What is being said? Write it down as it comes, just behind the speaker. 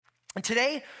And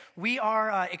today, we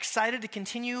are excited to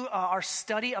continue our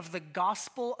study of the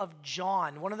Gospel of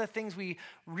John. One of the things we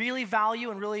really value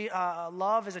and really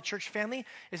love as a church family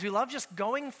is we love just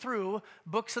going through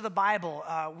books of the Bible.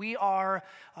 We are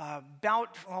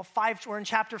we're in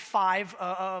chapter 5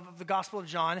 of the Gospel of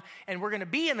John, and we're going to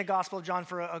be in the Gospel of John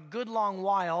for a good long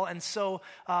while, and so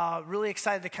really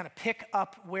excited to kind of pick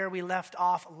up where we left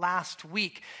off last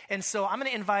week. And so I'm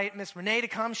going to invite Miss Renee to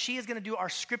come. She is going to do our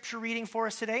scripture reading for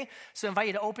us today. So I invite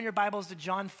you to open your Bibles to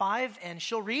John 5, and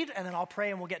she'll read, and then I'll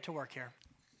pray, and we'll get to work here.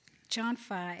 John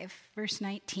 5, verse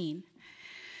 19.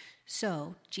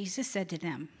 So Jesus said to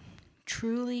them,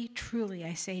 "Truly, truly,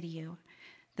 I say to you,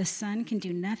 the Son can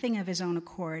do nothing of his own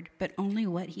accord, but only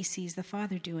what he sees the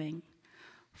Father doing.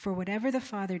 For whatever the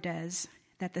Father does,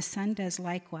 that the Son does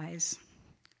likewise.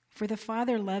 For the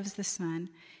Father loves the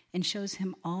Son and shows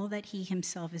him all that he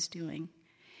himself is doing.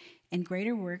 And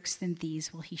greater works than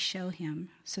these will he show him,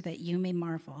 so that you may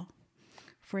marvel.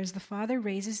 For as the Father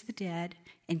raises the dead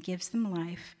and gives them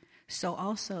life, so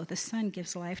also the Son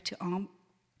gives life to all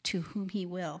to whom he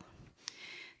will.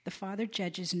 The Father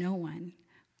judges no one,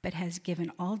 but has given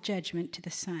all judgment to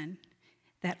the Son,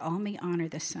 that all may honor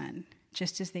the Son,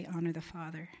 just as they honor the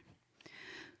Father.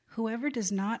 Whoever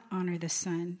does not honor the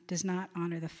Son does not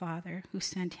honor the Father who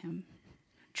sent him.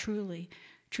 Truly,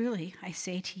 truly, I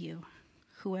say to you,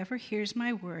 whoever hears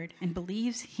my word and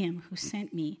believes him who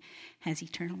sent me has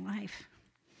eternal life.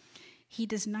 He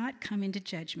does not come into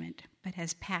judgment, but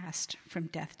has passed from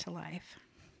death to life.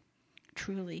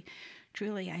 Truly,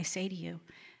 truly, I say to you,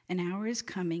 an hour is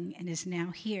coming and is now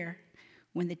here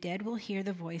when the dead will hear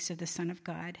the voice of the Son of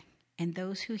God, and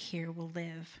those who hear will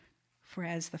live. For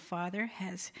as the Father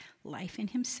has life in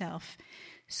himself,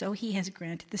 so he has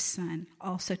granted the Son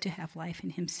also to have life in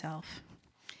himself.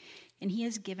 And he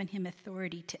has given him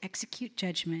authority to execute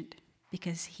judgment,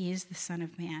 because he is the Son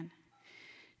of Man.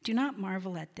 Do not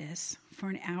marvel at this, for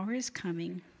an hour is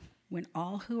coming when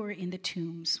all who are in the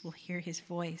tombs will hear his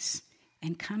voice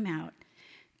and come out,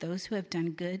 those who have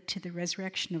done good to the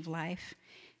resurrection of life,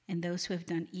 and those who have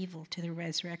done evil to the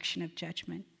resurrection of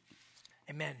judgment."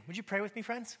 Amen. Would you pray with me,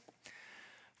 friends?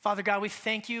 Father God, we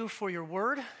thank you for your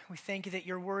word. We thank you that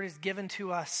your word is given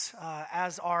to us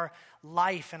as our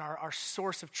life and our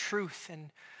source of truth.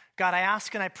 And God, I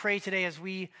ask and I pray today as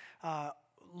we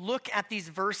look at these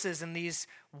verses and these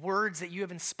words that you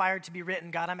have inspired to be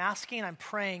written, God, I'm asking and I'm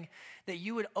praying that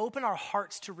you would open our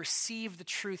hearts to receive the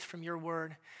truth from your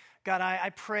word. God, I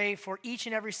pray for each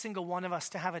and every single one of us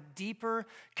to have a deeper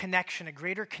connection, a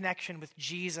greater connection with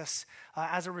Jesus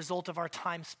as a result of our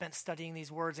time spent studying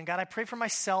these words. And God, I pray for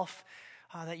myself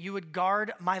that you would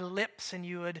guard my lips and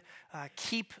you would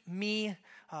keep me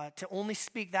to only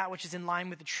speak that which is in line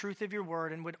with the truth of your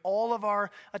word, and would all of our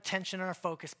attention and our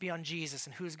focus be on Jesus,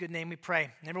 in whose good name we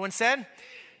pray. And everyone said,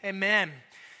 amen.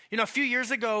 You know, a few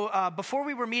years ago, before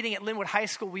we were meeting at Linwood High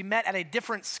School, we met at a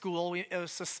different school. It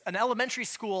was an elementary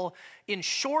school in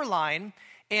Shoreline,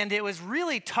 and it was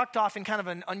really tucked off in kind of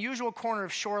an unusual corner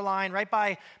of Shoreline, right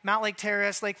by Mount Lake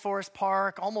Terrace, Lake Forest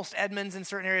Park, almost Edmonds in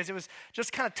certain areas. It was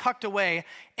just kind of tucked away.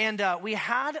 And we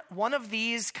had one of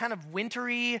these kind of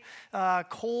wintry,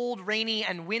 cold, rainy,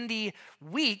 and windy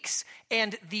weeks,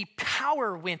 and the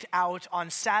power went out on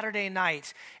Saturday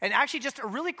night. And actually, just a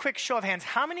really quick show of hands,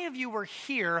 how many of you were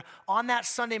here on that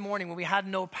Sunday morning when we had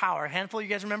no power? A handful of you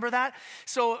guys remember that?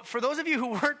 So for those of you who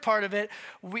weren't part of it,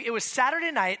 it was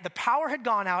Saturday night, the power had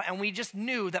gone out, and we just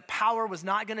knew that power was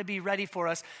not going to be ready for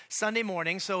us Sunday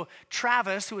morning. So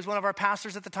Travis, who was one of our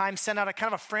pastors at the time, sent out a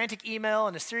kind of a frantic email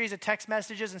and a series of text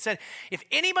messages and said, if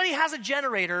anybody has a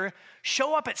generator,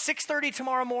 show up at 6:30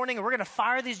 tomorrow morning, and we're going to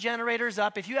fire these generators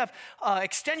up. If you have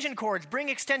extension cords, bring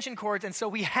extension cords. And so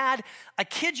we had, I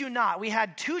kid you not, we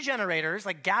had 2 generators,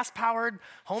 like gas-powered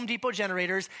Home Depot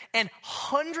generators, and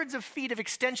hundreds of feet of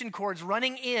extension cords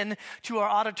running in to our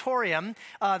auditorium.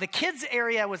 The kids'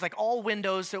 area was like all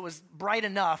windows, so it was bright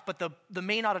enough, but the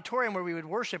main auditorium where we would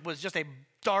worship was just a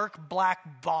dark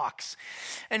black box.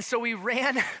 And so we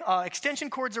ran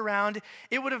extension cords around.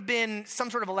 It would have been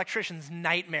some sort of electrician's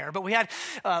nightmare, but we had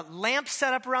lamps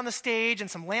set up around the stage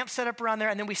and some lamps set up around there,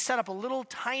 and then we set up a little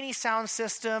tiny sound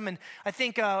system. And I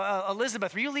think,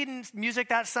 Elizabeth, were you leading music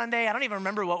that Sunday? I don't even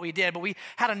remember what we did, but we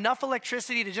had enough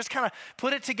electricity to just kind of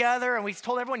put it together, and we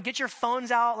told everyone, get your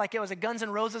phones out like it was a Guns N'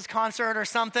 Roses concert or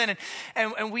something.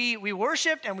 And we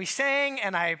worshiped, and we sang,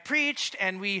 and I preached,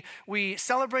 and we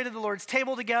celebrated the Lord's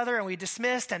table together, and we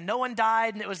dismissed, and no one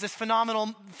died, and it was this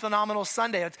phenomenal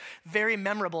Sunday. It's very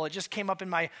memorable. It just came up in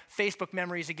my Facebook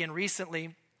memories again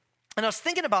recently. And I was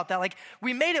thinking about that, like,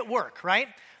 we made it work, right?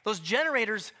 Those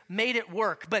generators made it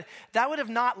work, but that would have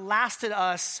not lasted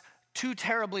us too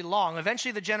terribly long.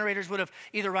 Eventually, the generators would have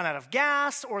either run out of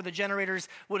gas or the generators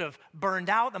would have burned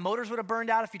out. The motors would have burned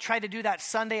out. If you tried to do that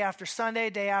Sunday after Sunday,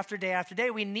 day after day after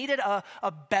day, we needed a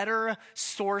better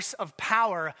source of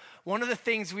power. One of the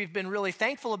things we've been really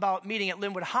thankful about meeting at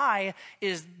Linwood High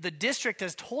is the district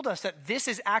has told us that this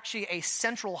is actually a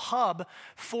central hub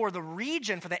for the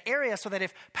region, for the area, so that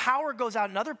if power goes out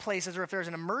in other places or if there's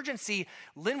an emergency,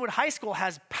 Linwood High School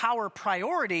has power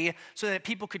priority so that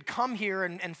people could come here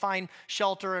and find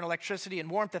shelter and electricity and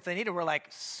warmth if they needed. We're like,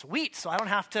 sweet, so I don't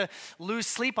have to lose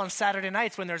sleep on Saturday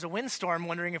nights when there's a windstorm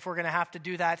wondering if we're going to have to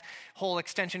do that whole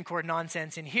extension cord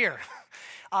nonsense in here.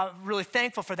 Really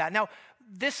thankful for that. Now,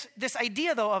 this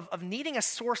idea, though, of needing a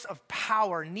source of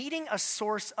power, needing a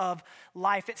source of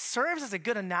life, it serves as a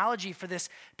good analogy for this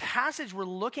passage we're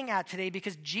looking at today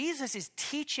because Jesus is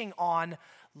teaching on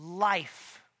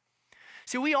life.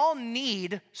 See, we all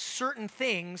need certain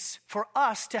things for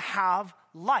us to have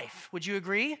life. Would you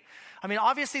agree? I mean,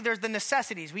 obviously there's the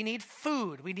necessities. We need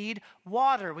food, we need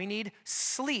water, we need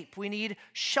sleep, we need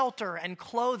shelter and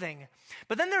clothing.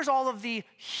 But then there's all of the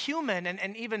human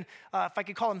and even, if I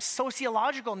could call them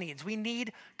sociological needs. We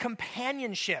need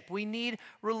companionship, we need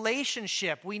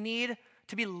relationship, we need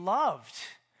to be loved.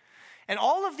 And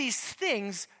all of these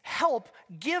things help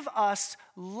give us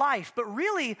life. But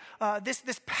really,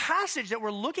 this passage that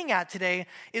we're looking at today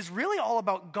is really all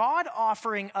about God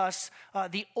offering us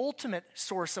the ultimate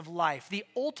source of life, the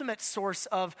ultimate source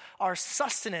of our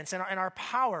sustenance and our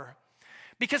power.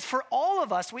 Because for all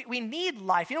of us, we need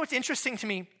life. You know what's interesting to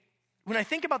me? When I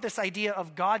think about this idea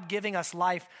of God giving us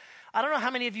life, I don't know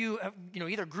how many of you,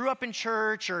 either grew up in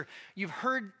church or you've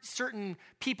heard certain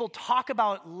people talk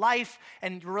about life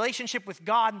and relationship with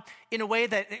God in a way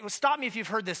that, it will stop me if you've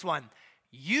heard this one.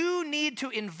 You need to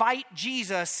invite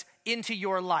Jesus into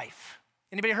your life.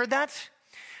 Anybody heard that?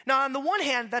 Now, on the one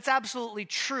hand, that's absolutely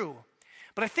true.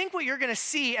 But I think what you're going to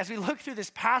see as we look through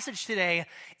this passage today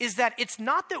is that it's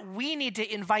not that we need to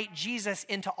invite Jesus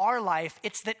into our life,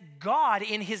 it's that God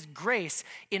in his grace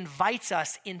invites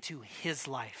us into his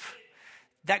life.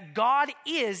 That God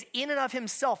is, in and of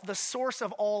himself, the source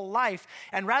of all life.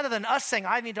 And rather than us saying,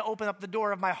 I need to open up the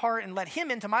door of my heart and let him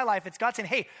into my life, it's God saying,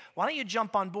 hey, why don't you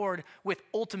jump on board with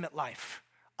ultimate life?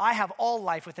 I have all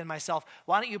life within myself.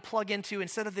 Why don't you plug into,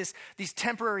 instead of these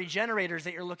temporary generators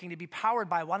that you're looking to be powered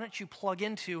by, why don't you plug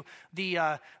into the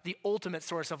ultimate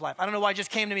source of life? I don't know why it just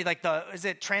came to me like is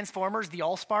it Transformers, the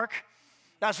Allspark?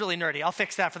 That's really nerdy. I'll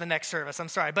fix that for the next service. I'm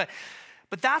sorry. But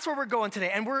that's where we're going today.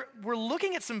 And we're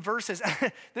looking at some verses.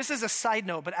 This is a side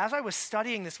note, but as I was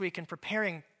studying this week and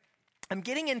preparing, I'm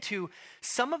getting into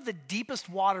some of the deepest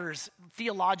waters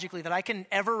theologically that I can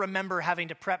ever remember having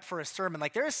to prep for a sermon.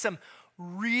 Like there is some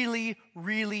really,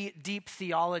 really deep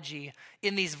theology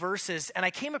in these verses. And I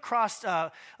came across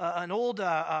an old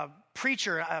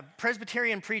preacher, a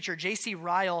Presbyterian preacher, J.C.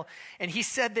 Ryle, and he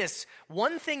said this: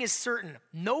 one thing is certain,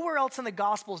 nowhere else in the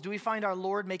Gospels do we find our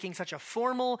Lord making such a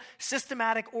formal,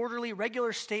 systematic, orderly,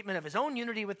 regular statement of his own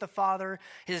unity with the Father,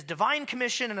 his divine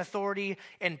commission and authority,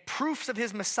 and proofs of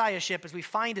his messiahship as we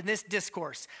find in this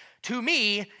discourse. To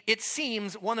me, it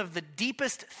seems one of the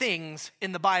deepest things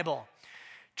in the Bible.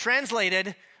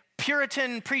 Translated,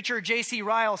 Puritan preacher J.C.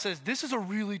 Ryle says, this is a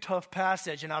really tough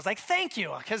passage. And I was like, thank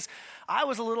you, because I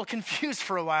was a little confused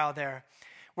for a while there.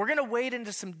 We're going to wade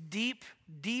into some deep,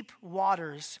 deep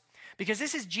waters because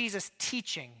this is Jesus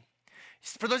teaching.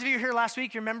 For those of you here last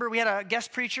week, you remember we had a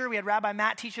guest preacher. We had Rabbi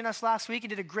Matt teaching us last week. He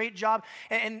did a great job.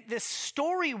 And this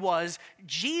story was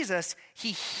Jesus, he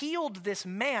healed this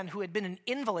man who had been an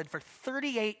invalid for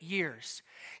 38 years.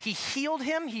 He healed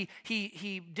him.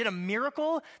 He did a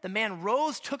miracle. The man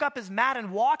rose, took up his mat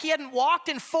and walked. He hadn't walked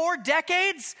in 4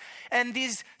 decades. And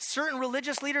these certain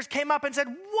religious leaders came up and said,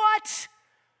 what?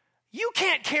 You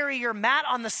can't carry your mat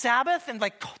on the Sabbath, and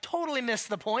totally missed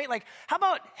the point. How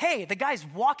about, hey, the guy's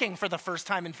walking for the first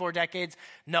time in 4 decades.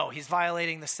 No, he's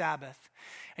violating the Sabbath.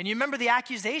 And you remember the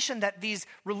accusation that these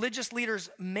religious leaders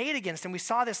made against him. We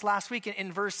saw this last week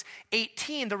in verse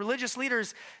 18. The religious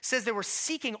leaders says they were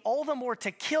seeking all the more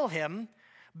to kill him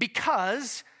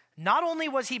because not only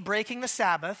was he breaking the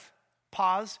Sabbath,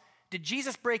 pause, did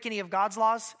Jesus break any of God's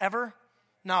laws ever?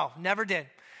 No, never did.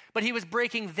 But he was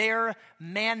breaking their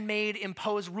man-made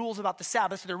imposed rules about the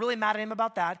Sabbath, so they're really mad at him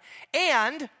about that.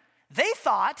 And they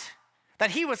thought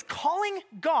that he was calling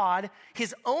God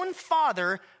his own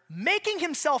father, making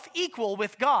himself equal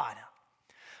with God.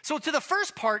 So to the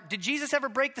first part, did Jesus ever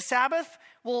break the Sabbath?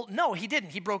 Well, no, he didn't.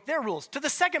 He broke their rules. To the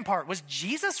second part, was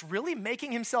Jesus really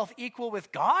making himself equal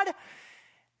with God?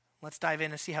 Let's dive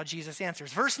in and see how Jesus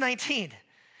answers. Verse 19.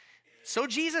 So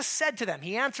Jesus said to them,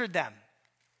 he answered them,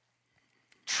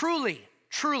 truly,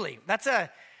 Truly. That's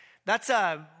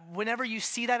a, whenever you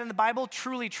see that in the Bible,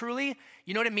 truly, truly,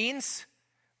 you know what it means?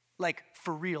 Like,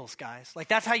 for reals, guys. Like,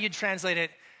 that's how you'd translate it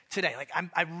today. Like,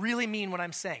 I really mean what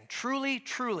I'm saying. Truly,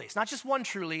 truly. It's not just one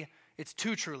truly, it's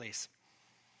two trulies.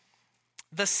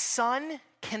 The Son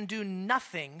can do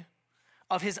nothing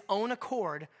of his own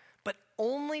accord, but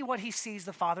only what he sees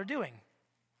the Father doing.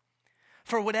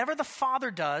 For whatever the Father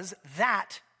does,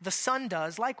 that the Son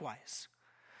does likewise.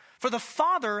 For the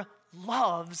Father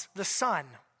loves the Son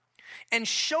and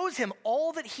shows him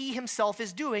all that he himself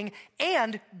is doing,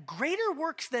 and greater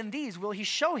works than these will he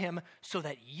show him, so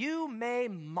that you may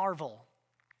marvel.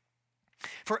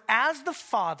 For as the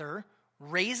Father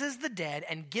raises the dead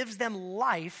and gives them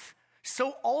life,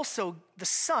 so also the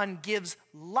Son gives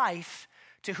life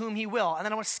to whom he will. And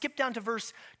then I want to skip down to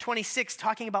verse 26,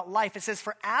 talking about life. It says,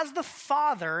 for as the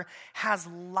Father has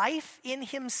life in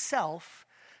himself,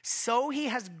 so he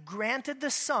has granted the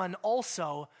Son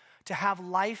also to have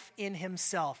life in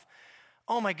himself.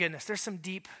 Oh my goodness, there's some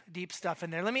deep, deep stuff in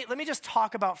there. Let me just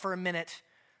talk about for a minute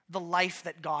the life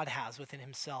that God has within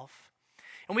himself.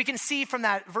 And we can see from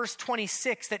that verse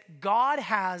 26 that God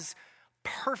has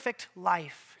perfect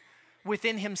life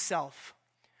within himself.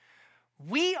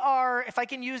 We are, if I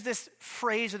can use this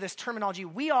phrase or this terminology,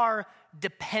 we are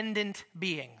dependent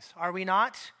beings, are we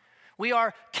not? We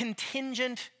are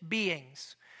contingent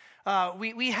beings.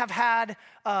 We have had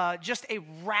just a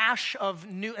rash of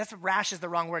rash is the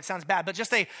wrong word, it sounds bad, but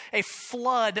just a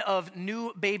flood of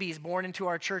new babies born into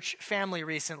our church family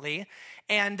recently.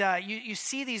 And you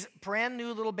see these brand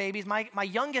new little babies. My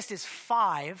youngest is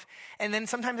 5, and then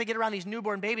sometimes I get around these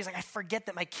newborn babies, like I forget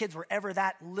that my kids were ever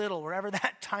that little, were ever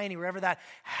that tiny, were ever that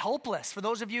helpless. For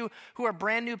those of you who are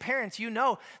brand new parents, you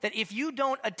know that if you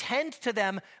don't attend to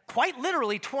them quite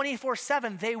literally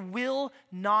 24/7, they will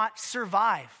not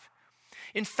survive.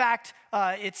 In fact,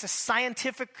 it's a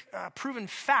scientific proven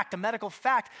fact, a medical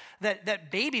fact, that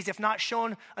babies, if not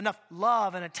shown enough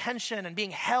love and attention and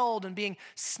being held and being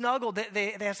snuggled,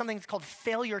 they have something that's called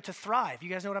failure to thrive. You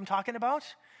guys know what I'm talking about?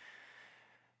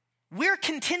 We're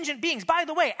contingent beings. By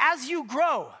the way, as you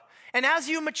grow and as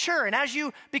you mature and as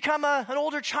you become an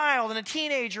older child and a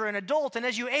teenager, an adult, and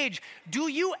as you age, do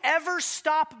you ever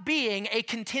stop being a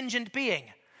contingent being?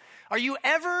 Are you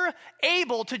ever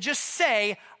able to just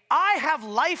say, I have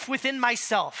life within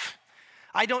myself.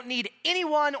 I don't need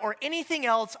anyone or anything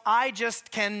else. I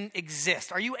just can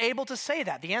exist. Are you able to say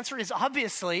that? The answer is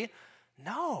obviously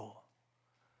no.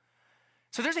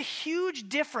 So there's a huge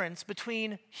difference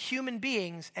between human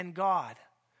beings and God.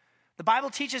 The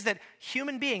Bible teaches that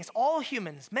human beings, all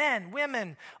humans, men,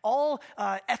 women, all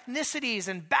ethnicities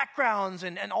and backgrounds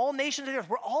and all nations of the earth,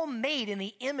 we're all made in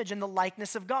the image and the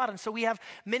likeness of God. And so we have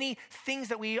many things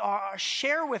that we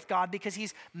share with God because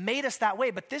he's made us that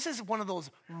way. But this is one of those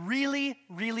really,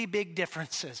 really big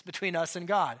differences between us and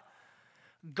God.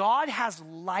 God has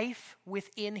life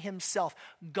within himself.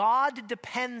 God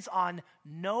depends on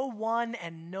no one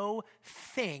and no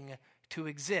thing to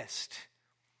exist.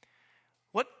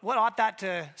 What ought that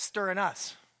to stir in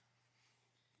us?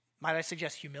 Might I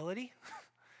suggest humility?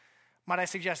 Might I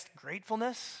suggest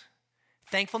gratefulness?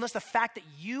 Thankfulness? The fact that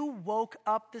you woke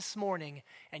up this morning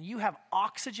and you have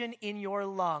oxygen in your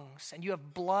lungs and you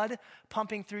have blood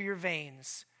pumping through your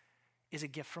veins is a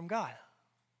gift from God.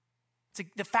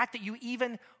 The fact that you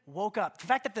even woke up, the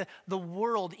fact that the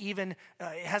world even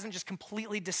hasn't just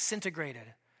completely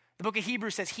disintegrated. The book of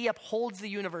Hebrews says he upholds the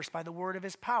universe by the word of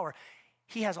his power.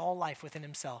 He has all life within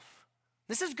himself.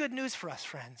 This is good news for us,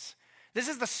 friends. This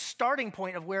is the starting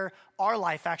point of where our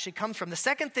life actually comes from. The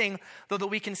second thing, though, that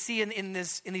we can see in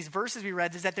these verses we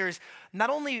read is that there's not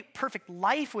only perfect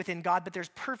life within God, but there's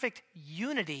perfect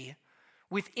unity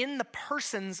within the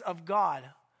persons of God.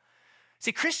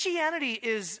 See, Christianity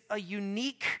is a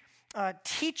unique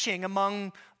teaching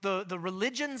among the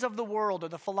religions of the world or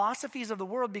the philosophies of the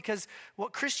world, because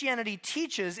what Christianity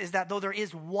teaches is that though there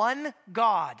is one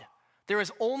God, there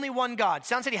is only one God.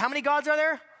 Sound City, how many gods are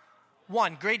there?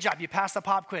 One. Great job. You passed the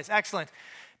pop quiz. Excellent.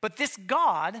 But this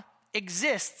God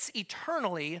exists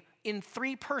eternally in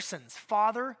 3 persons,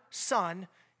 Father, Son,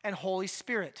 and Holy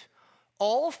Spirit.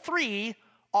 All 3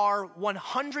 are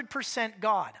 100%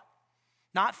 God.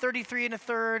 Not 33 and a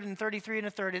third and 33 and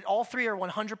a third. All 3 are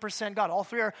 100% God. All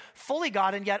 3 are fully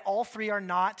God, and yet all 3 are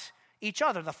not each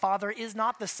other. The Father is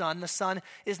not the Son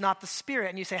is not the Spirit.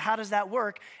 And you say, how does that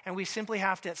work? And we simply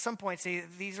have to at some point say,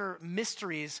 these are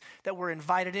mysteries that we're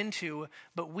invited into,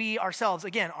 but we ourselves,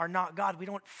 again, are not God. We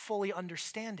don't fully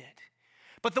understand it.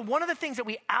 But one of the things that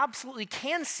we absolutely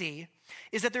can see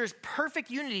is that there's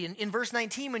perfect unity. In verse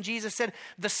 19, when Jesus said,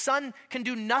 the Son can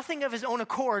do nothing of his own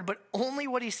accord, but only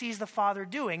what he sees the Father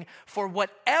doing. For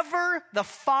whatever the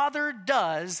Father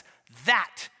does,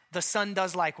 that the Son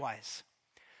does likewise.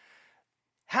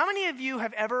 How many of you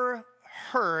have ever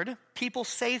heard people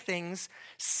say things,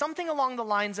 something along the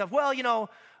lines of, well, you know,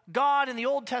 God in the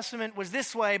Old Testament was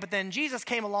this way, but then Jesus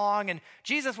came along and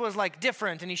Jesus was like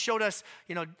different and he showed us,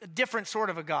 you know, a different sort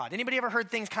of a God. Anybody ever heard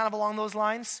things kind of along those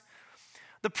lines?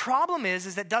 The problem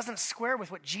is that doesn't square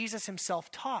with what Jesus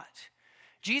himself taught.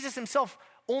 Jesus himself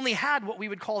only had what we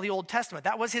would call the Old Testament.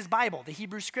 That was his Bible, the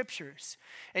Hebrew Scriptures.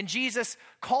 And Jesus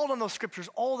called on those Scriptures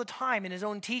all the time in his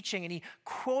own teaching, and he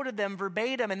quoted them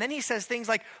verbatim. And then he says things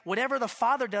like, whatever the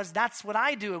Father does, that's what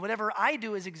I do. And whatever I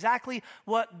do is exactly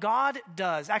what God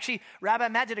does. Actually, Rabbi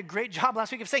Matt did a great job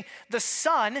last week of saying the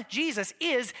Son, Jesus,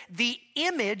 is the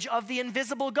image of the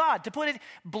invisible God. To put it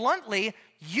bluntly,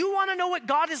 you want to know what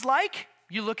God is like?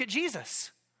 You look at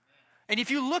Jesus. And if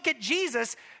you look at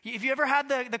Jesus, if you ever had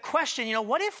the question, you know,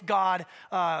 what if God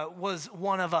was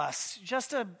one of us?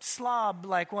 Just a slob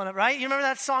like one of, right? You remember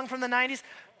that song from the 90s?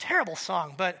 Terrible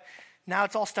song, but now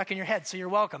it's all stuck in your head, so you're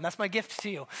welcome. That's my gift to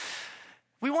you.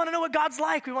 We want to know what God's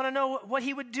like. We want to know what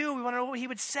he would do. We want to know what he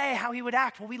would say, how he would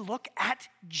act. Well, we look at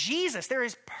Jesus. There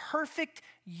is perfect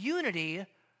unity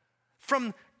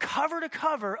from cover to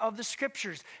cover of the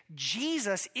Scriptures.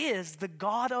 Jesus is the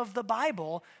God of the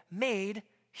Bible made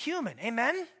human.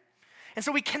 Amen? And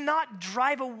so we cannot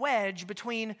drive a wedge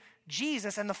between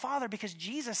Jesus and the Father because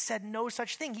Jesus said no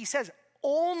such thing. He says,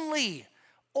 only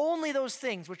those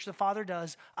things which the Father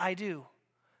does, I do.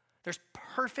 There's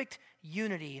perfect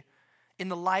unity in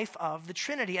the life of the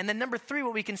Trinity. And then number 3,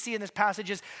 what we can see in this passage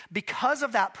is because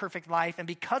of that perfect life and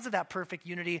because of that perfect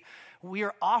unity, we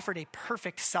are offered a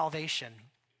perfect salvation.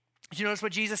 Did you notice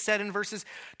what Jesus said in verses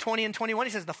 20 and 21?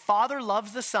 He says, the Father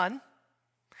loves the Son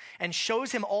and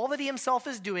shows him all that he himself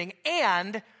is doing,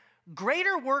 and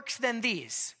greater works than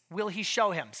these will he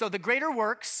show him. So the greater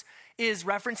works is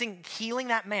referencing healing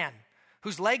that man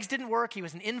whose legs didn't work. He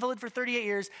was an invalid for 38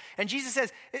 years. And Jesus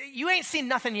says, you ain't seen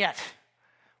nothing yet.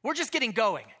 We're just getting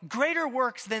going. Greater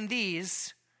works than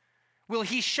these will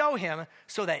he show him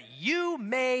so that you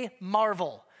may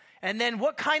marvel. And then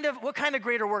what kind of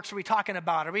greater works are we talking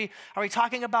about? Are we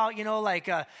talking about,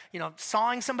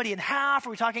 sawing somebody in half? Are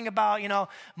we talking about,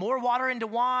 more water into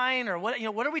wine? Or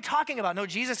what are we talking about? No,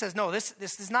 Jesus says, no, this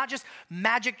is not just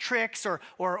magic tricks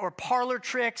or parlor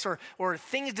tricks or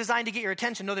things designed to get your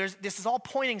attention. No, this is all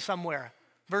pointing somewhere.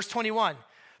 Verse 21,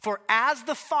 for as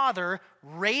the Father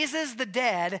raises the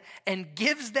dead and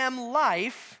gives them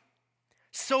life,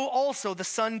 so also the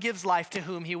Son gives life to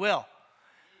whom he will.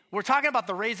 We're talking about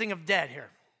the raising of dead here.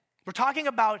 We're talking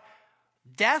about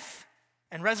death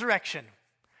and resurrection.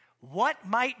 What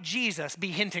might Jesus be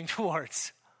hinting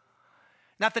towards?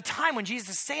 Now, at the time when Jesus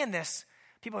is saying this,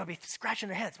 people are going to be scratching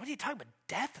their heads. What are you talking about,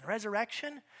 death and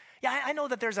resurrection? Yeah, I know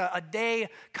that there's a day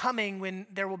coming when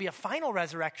there will be a final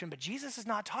resurrection, but Jesus is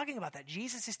not talking about that.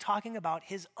 Jesus is talking about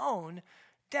his own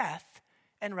death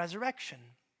and resurrection.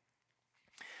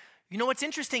 You know what's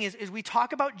interesting is we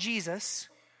talk about Jesus,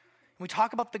 we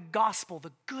talk about the gospel,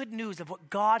 the good news of what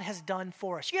God has done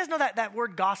for us. You guys know that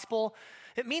word gospel?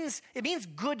 It means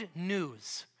good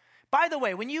news. By the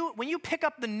way, when you pick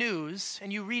up the news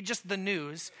and you read just the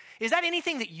news, is that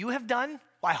anything that you have done?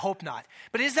 Well, I hope not.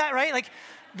 But is that right?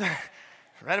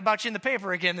 Read about you in the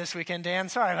paper again this weekend, Dan.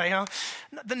 Sorry,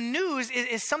 The news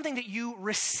is something that you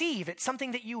receive. It's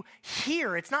something that you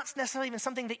hear. It's not necessarily even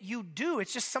something that you do.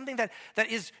 It's just something that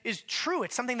is true.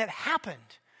 It's something that happened.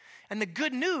 And the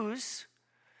good news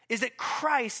is that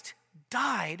Christ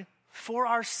died for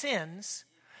our sins,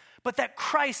 but that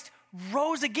Christ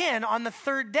rose again on the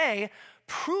third day,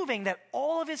 proving that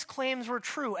all of his claims were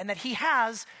true and that he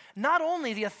has not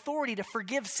only the authority to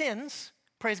forgive sins,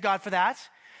 praise God for that,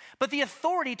 but the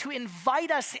authority to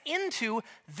invite us into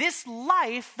this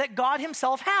life that God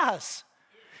himself has.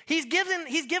 He's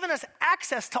given us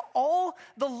access to all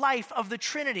the life of the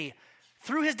Trinity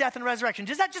through his death and resurrection.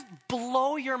 Does that just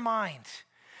blow your mind?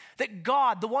 That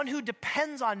God, the one who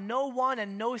depends on no one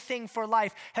and no thing for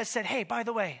life, has said, hey, by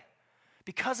the way,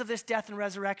 because of this death and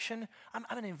resurrection, I'm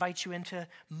going to invite you into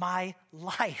my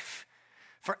life.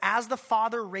 For as the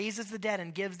Father raises the dead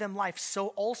and gives them life, so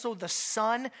also the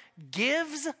Son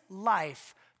gives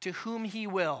life to whom he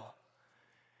will.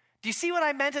 Do you see what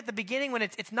I meant at the beginning when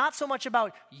it's not so much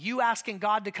about you asking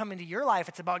God to come into your life,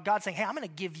 it's about God saying, hey, I'm going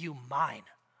to give you mine.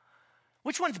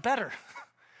 Which one's better?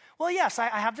 Well, yes, I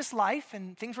have this life,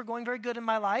 and things were going very good in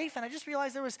my life, and I just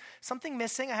realized there was something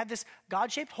missing. I had this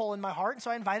God-shaped hole in my heart, and so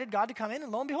I invited God to come in,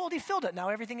 and lo and behold, he filled it. Now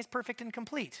everything is perfect and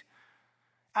complete.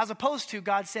 As opposed to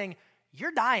God saying, you're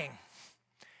dying.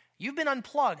 You've been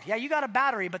unplugged. Yeah, you got a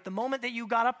battery, but the moment that you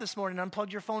got up this morning and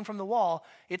unplugged your phone from the wall,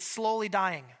 it's slowly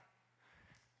dying.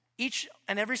 Each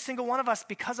and every single one of us,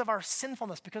 because of our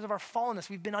sinfulness, because of our fallenness,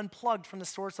 we've been unplugged from the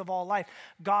source of all life.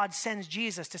 God sends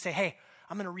Jesus to say, hey,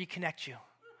 I'm going to reconnect you.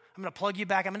 I'm going to plug you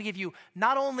back. I'm going to give you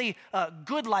not only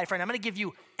good life, right? I'm going to give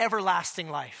you everlasting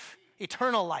life,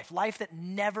 eternal life, life that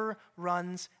never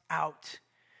runs out.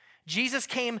 Jesus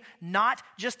came not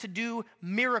just to do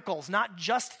miracles, not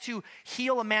just to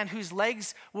heal a man whose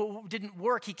legs didn't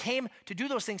work. He came to do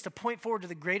those things to point forward to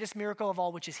the greatest miracle of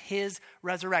all, which is his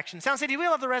resurrection. Sound City, we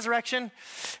love the resurrection.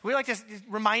 We like to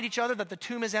remind each other that the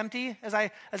tomb is empty. As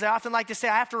I often like to say,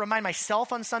 I have to remind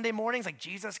myself on Sunday mornings, like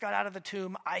Jesus got out of the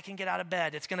tomb, I can get out of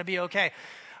bed. It's going to be okay.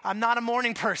 I'm not a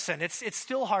morning person. It's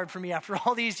still hard for me after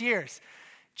all these years.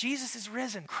 Jesus is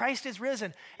risen. Christ is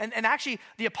risen. And actually,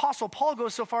 the Apostle Paul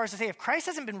goes so far as to say, if Christ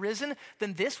hasn't been risen,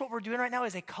 then this, what we're doing right now,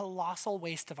 is a colossal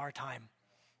waste of our time.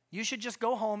 You should just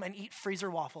go home and eat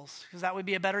freezer waffles, because that would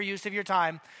be a better use of your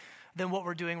time than what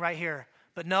we're doing right here.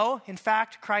 But no, in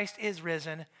fact, Christ is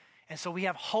risen. And so we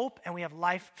have hope and we have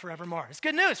life forevermore. It's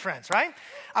good news, friends, right?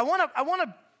 I want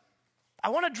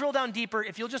to drill down deeper,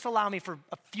 if you'll just allow me for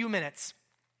a few minutes.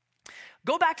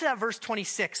 Go back to that verse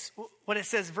 26, what it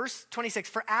says, verse 26,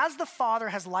 for as the Father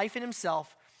has life in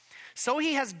himself, so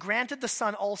he has granted the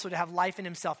Son also to have life in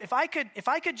himself. If I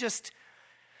could just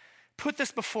put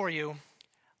this before you,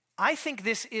 I think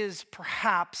this is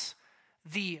perhaps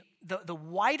the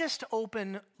widest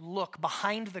open look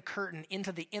behind the curtain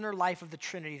into the inner life of the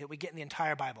Trinity that we get in the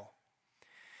entire Bible.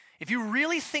 If you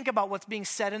really think about what's being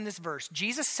said in this verse,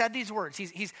 Jesus said these words.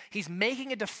 He's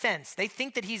making a defense. They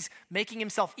think that he's making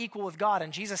himself equal with God,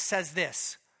 and Jesus says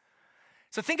this.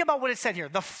 So think about what it said here.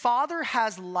 The Father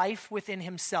has life within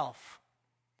himself.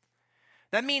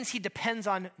 That means he depends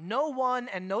on no one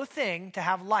and no thing to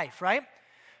have life, right?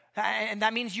 And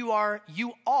that means you are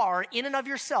in and of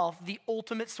yourself the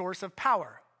ultimate source of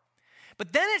power.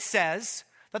 But then it says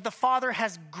that the Father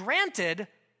has granted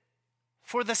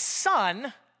for the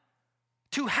Son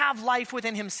to have life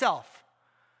within himself.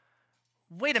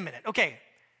 Wait a minute. Okay,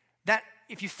 that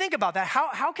if you think about that,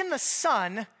 how can the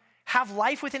Son have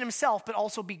life within himself but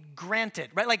also be granted,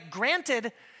 right? Like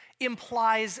granted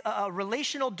implies a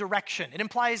relational direction. It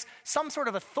implies some sort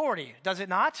of authority, does it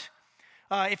not?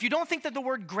 If you don't think that the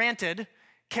word granted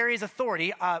carries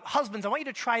authority, husbands, I want you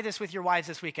to try this with your wives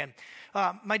this weekend.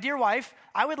 My dear wife,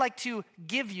 I would like to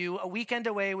give you a weekend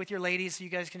away with your ladies so you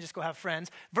guys can just go have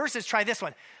friends, versus try this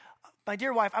one. My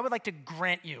dear wife, I would like to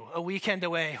grant you a weekend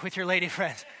away with your lady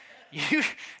friends.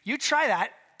 You try that.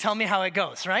 Tell me how it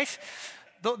goes, right?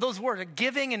 Those words,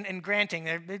 giving and granting,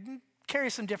 they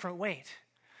carry some different weight.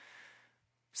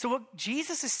 So what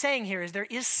Jesus is saying here is there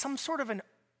is some sort of an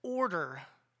order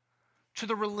to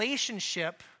the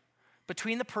relationship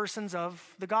between the persons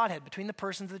of the Godhead, between the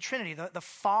persons of the Trinity. The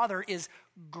Father is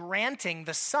granting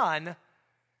the Son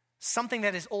something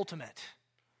that is ultimate.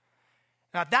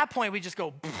 Now, at that point, we just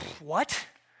go, what?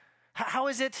 How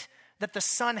is it that the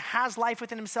Son has life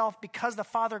within himself because the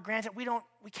Father grants it? We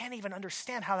can't even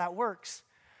understand how that works.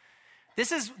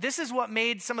 This is what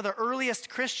made some of the earliest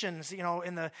Christians, in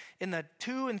the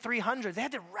 200s and 300s, they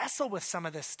had to wrestle with some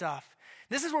of this stuff.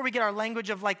 This is where we get our language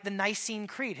of like the Nicene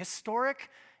Creed, historic,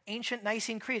 ancient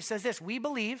Nicene Creed. It says this: we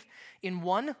believe in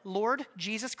one Lord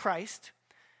Jesus Christ,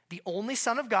 the only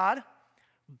Son of God,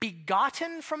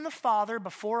 begotten from the Father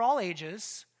before all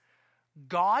ages,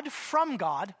 God from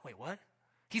God. Wait, what?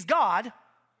 He's God,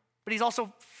 but he's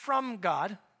also from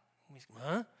God.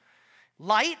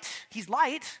 Light, he's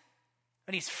light,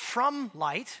 and he's from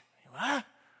light. What?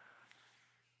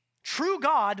 True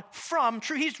God from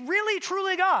true. He's really,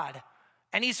 truly God,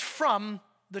 and he's from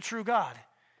the true God.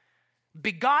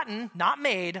 Begotten, not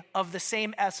made, of the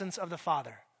same essence of the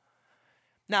Father.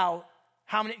 Now,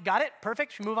 how many, got it?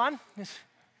 Perfect, should we move on?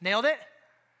 Nailed it?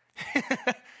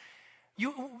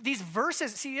 These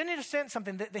verses, see, you understand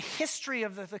something. The history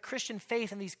of the Christian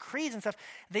faith and these creeds and stuff,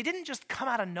 they didn't just come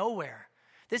out of nowhere.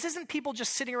 This isn't people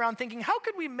just sitting around thinking, how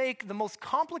could we make the most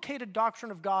complicated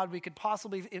doctrine of God we could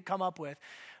possibly come up with?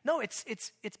 No, it's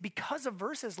because of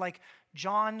verses like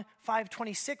John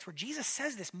 5:26, where Jesus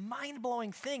says this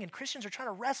mind-blowing thing, and Christians are trying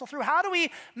to wrestle through, how do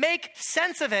we make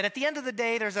sense of it? At the end of the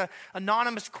day, there's an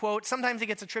anonymous quote. Sometimes it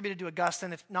gets attributed to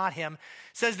Augustine, if not him.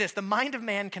 It says this: the mind of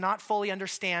man cannot fully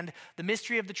understand the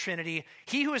mystery of the Trinity.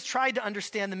 He who has tried to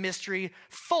understand the mystery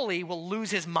fully will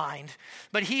lose his mind,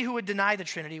 but he who would deny the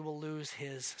Trinity will lose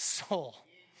his his soul.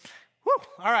 Woo,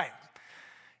 all right.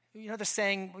 You know the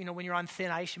saying, when you're on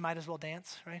thin ice, you might as well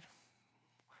dance, right?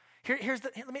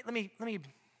 Let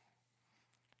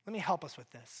me help us with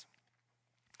this.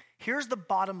 Here's the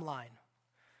bottom line.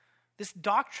 This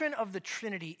doctrine of the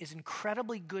Trinity is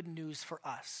incredibly good news for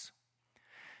us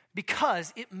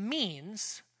because it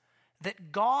means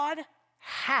that God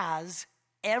has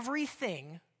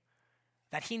everything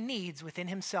that he needs within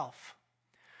himself.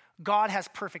 God has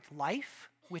perfect life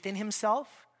within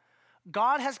himself.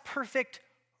 God has perfect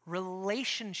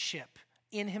relationship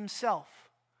in himself.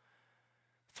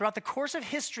 Throughout the course of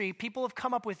history, people have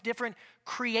come up with different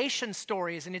creation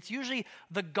stories, and it's usually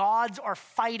the gods are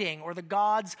fighting, or the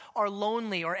gods are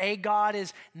lonely, or a god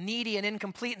is needy and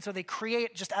incomplete, and so they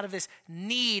create just out of this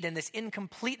need and this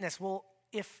incompleteness. Well,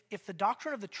 if the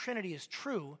doctrine of the Trinity is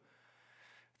true,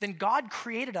 then God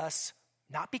created us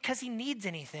not because he needs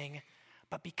anything,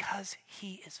 but because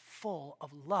he is full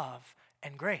of love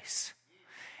and grace.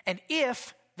 And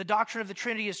if the doctrine of the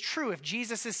Trinity is true, if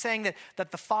Jesus is saying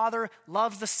that the Father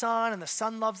loves the Son and the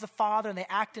Son loves the Father and they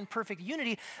act in perfect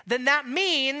unity, then that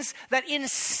means that in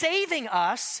saving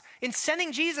us, in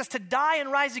sending Jesus to die and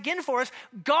rise again for us,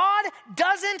 God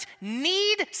doesn't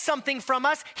need something from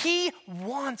us. He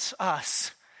wants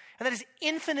us. And that is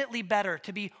infinitely better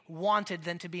to be wanted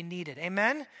than to be needed.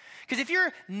 Amen? Because if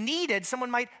you're needed,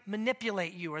 someone might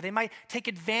manipulate you, or they might take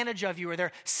advantage of you, or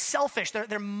they're selfish.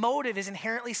 Their motive is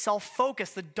inherently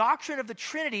self-focused. The doctrine of the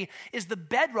Trinity is the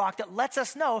bedrock that lets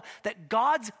us know that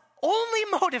God's only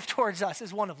motive towards us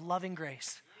is one of loving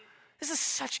grace. This is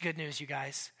such good news, you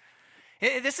guys.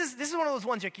 This is one of those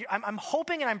ones, I'm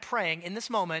hoping and I'm praying in this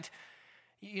moment,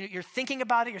 you're thinking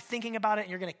about it, and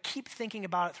you're going to keep thinking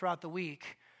about it throughout the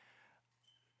week,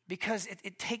 because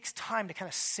it takes time to kind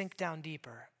of sink down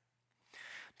deeper.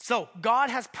 So God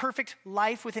has perfect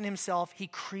life within himself. He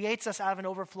creates us out of an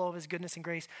overflow of his goodness and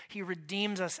grace. He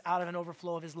redeems us out of an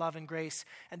overflow of his love and grace.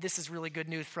 And this is really good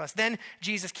news for us. Then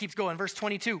Jesus keeps going. Verse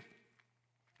 22.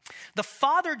 The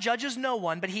Father judges no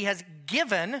one, but he has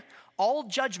given all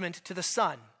judgment to the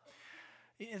Son.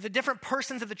 The different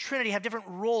persons of the Trinity have different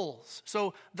roles.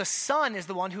 So the Son is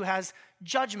the one who has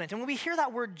judgment. And when we hear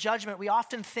that word judgment, we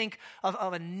often think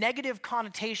of a negative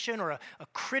connotation or a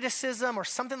criticism or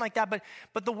something like that.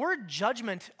 But the word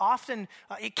judgment often,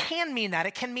 it can mean that.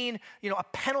 It can mean, a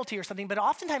penalty or something. But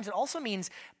oftentimes it also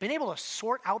means being able to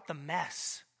sort out the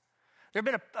mess. There have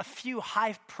been a few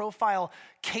high-profile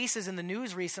cases in the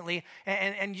news recently,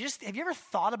 and have you ever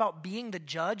thought about being the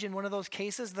judge in one of those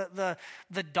cases? The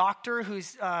doctor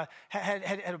who's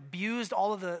had abused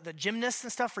all of the gymnasts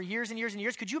and stuff for years and years and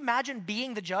years. Could you imagine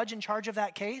being the judge in charge of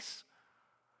that case?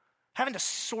 Having to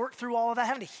sort through all of that,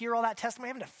 having to hear all that testimony,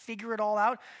 having to figure it all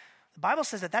out. The Bible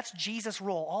says that that's Jesus'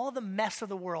 role. All of the mess of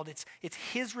the world, it's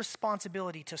his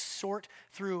responsibility to sort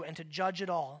through and to judge it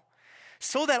all,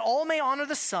 so that all may honor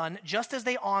the Son just as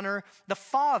they honor the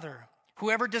Father.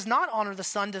 Whoever does not honor the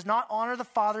Son does not honor the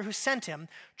Father who sent him.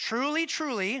 Truly,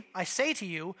 truly, I say to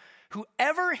you,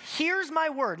 whoever hears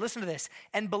my word, listen to this,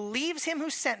 and believes him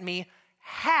who sent me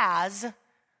has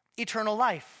eternal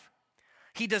life.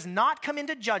 He does not come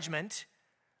into judgment,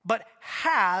 but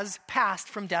has passed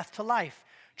from death to life.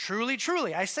 Truly,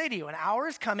 truly, I say to you, an hour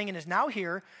is coming and is now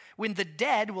here when the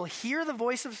dead will hear the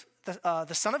voice of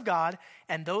the Son of God,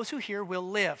 and those who hear will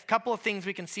live. A couple of things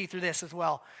we can see through this as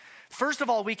well. First of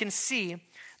all, we can see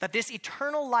that this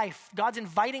eternal life, God's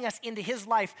inviting us into his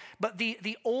life, but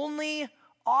the only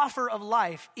offer of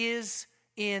life is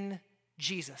in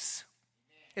Jesus.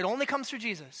 It only comes through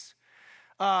Jesus.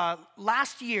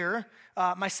 Last year,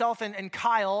 myself and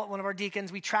Kyle, one of our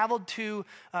deacons, we traveled to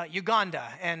Uganda.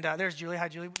 And there's Julie. Hi,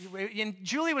 Julie. And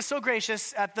Julie was so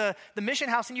gracious at the mission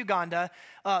house in Uganda.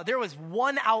 There was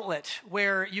one outlet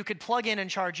where you could plug in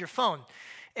and charge your phone.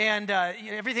 And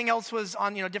everything else was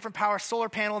on, different power, solar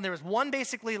panel. And there was one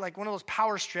basically like one of those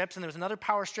power strips. And there was another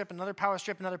power strip, another power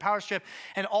strip, another power strip.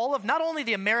 And all of, not only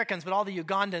the Americans, but all the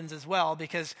Ugandans as well,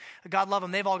 because God love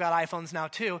them, they've all got iPhones now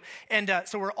too. And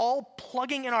so we're all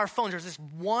plugging in our phones. There's this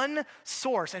one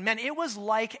source. And man, it was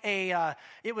like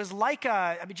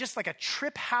just like a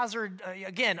trip hazard,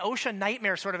 again, OSHA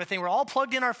nightmare sort of a thing. We're all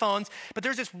plugged in our phones, but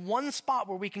there's this one spot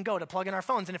where we can go to plug in our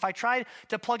phones. And if I tried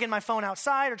to plug in my phone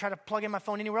outside or try to plug in my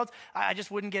phone anywhere else, I just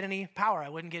wouldn't get any power. I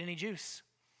wouldn't get any juice.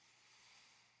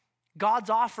 God's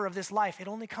offer of this life, it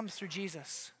only comes through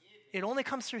Jesus. It only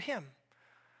comes through him.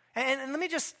 And let me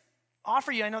just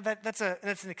offer you, I know that's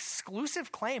an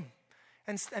exclusive claim.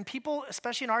 And people,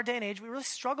 especially in our day and age, we really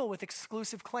struggle with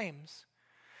exclusive claims.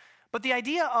 But the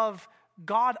idea of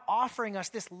God offering us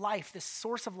this life, this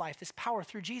source of life, this power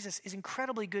through Jesus is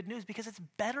incredibly good news because it's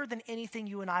better than anything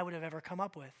you and I would have ever come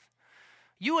up with.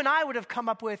 You and I would have come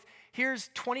up with,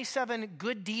 here's 27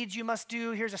 good deeds you must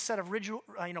do. Here's a set of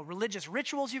religious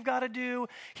rituals you've got to do.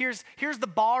 Here's the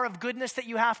bar of goodness that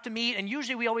you have to meet. And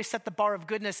usually we always set the bar of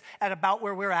goodness at about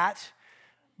where we're at.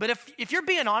 But if you're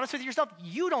being honest with yourself,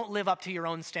 you don't live up to your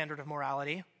own standard of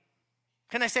morality.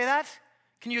 Can I say that?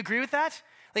 Can you agree with that?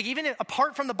 Like even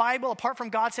apart from the Bible, apart from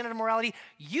God's standard of morality,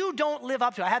 you don't live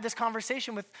up to it. I had this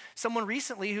conversation with someone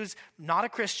recently who's not a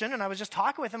Christian, and I was just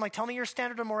talking with him, like, tell me your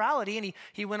standard of morality. And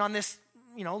he went on this,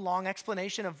 long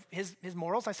explanation of his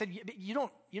morals. I said, you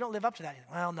don't live up to that. He's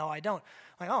like, well, no, I don't.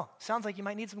 I'm like, oh, sounds like you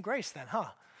might need some grace then, huh?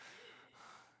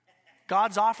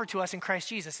 God's offer to us in Christ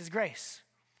Jesus is grace.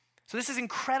 So this is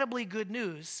incredibly good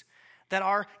news that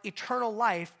our eternal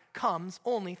life comes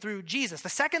only through Jesus. The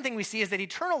second thing we see is that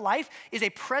eternal life is a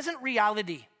present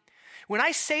reality. When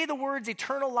I say the words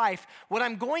eternal life, what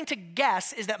I'm going to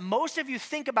guess is that most of you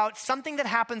think about something that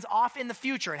happens off in the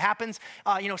future. It happens,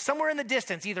 somewhere in the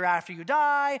distance, either after you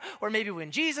die or maybe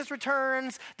when Jesus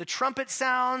returns, the trumpet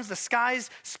sounds, the skies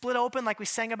split open like we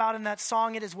sang about in that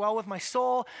song, It Is Well With My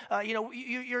Soul.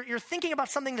 You're thinking about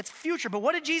something that's future. But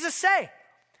what did Jesus say?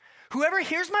 Whoever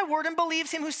hears my word and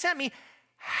believes him who sent me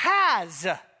has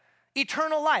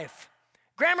eternal life.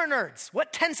 Grammar nerds,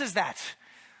 what tense is that?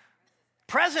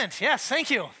 Present, yes, thank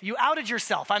you. You outed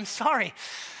yourself, I'm sorry.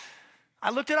 I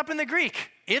looked it up in the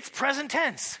Greek. It's present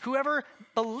tense. Whoever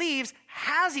believes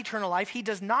has eternal life. He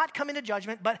does not come into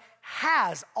judgment, but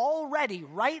has already,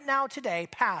 right now, today,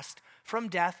 passed from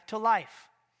death to life.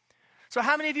 So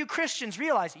how many of you Christians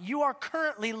realize you are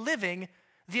currently living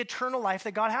the eternal life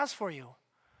that God has for you?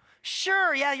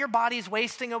 Sure, yeah, your body's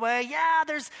wasting away.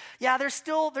 There's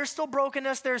still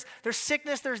brokenness. There's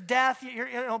sickness. There's death.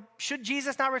 Should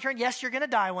Jesus not return? Yes, you're going to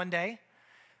die one day.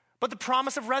 But the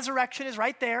promise of resurrection is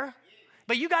right there.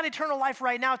 But you got eternal life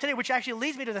right now today, which actually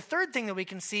leads me to the third thing that we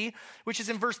can see, which is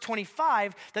in verse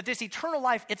 25, that this eternal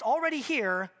life, it's already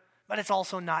here, but it's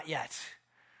also not yet.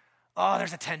 Oh,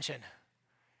 there's a tension.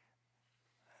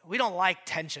 We don't like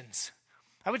tensions.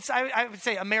 I would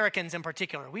say Americans in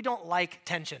particular, we don't like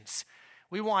tensions.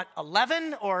 We want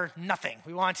 11 or nothing.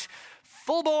 We want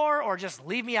full bore or just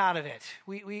leave me out of it.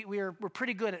 We're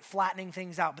pretty good at flattening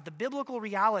things out. But the biblical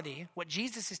reality, what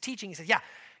Jesus is teaching, he says, yeah,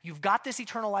 you've got this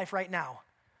eternal life right now,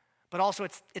 but also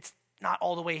it's not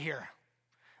all the way here.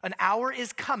 An hour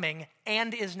is coming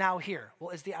and is now here.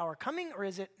 Well, is the hour coming or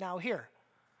is it now here?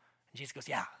 And Jesus goes,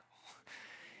 yeah.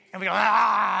 And we go,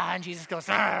 and Jesus goes,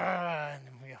 and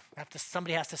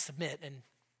somebody has to submit, and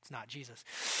it's not Jesus.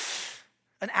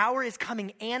 An hour is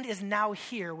coming and is now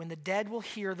here when the dead will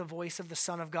hear the voice of the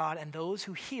Son of God, and those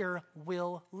who hear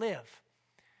will live.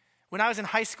 When I was in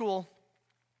high school,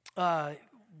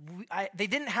 they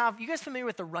didn't have, you guys familiar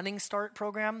with the Running Start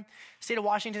program? State of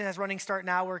Washington has Running Start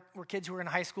now where kids who are in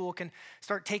high school can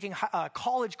start taking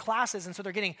college classes, and so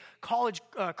they're getting college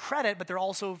credit, but they're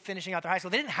also finishing out their high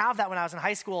school. They didn't have that when I was in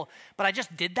high school, but I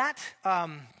just did that.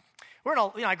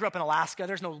 I grew up in Alaska.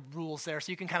 There's no rules there,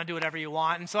 so you can kind of do whatever you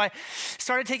want. And so I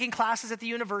started taking classes at the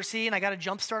university, and I got a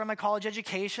jump start on my college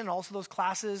education. Also, those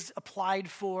classes applied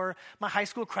for my high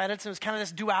school credits. And it was kind of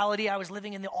this duality. I was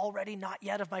living in the already not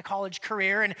yet of my college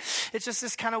career, and it's just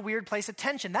this kind of weird place of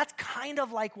tension. That's kind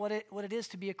of like what it is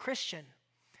to be a Christian.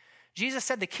 Jesus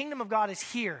said the kingdom of God is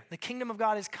here. The kingdom of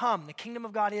God is come. The kingdom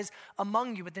of God is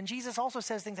among you. But then Jesus also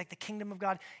says things like the kingdom of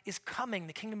God is coming.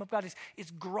 The kingdom of God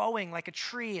is growing like a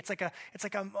tree. It's like a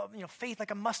faith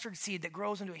like a mustard seed that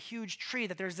grows into a huge tree,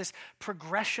 that there's this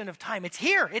progression of time. It's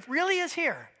here. It really is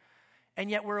here. And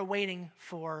yet we're awaiting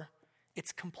for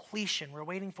its completion. We're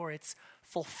waiting for its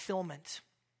fulfillment.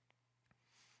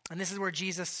 And this is where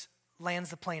Jesus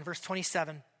lands the plane. Verse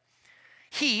 27.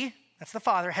 He, that's the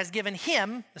Father, has given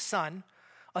him, the Son,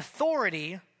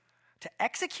 authority to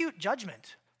execute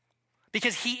judgment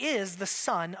because he is the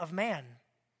Son of Man.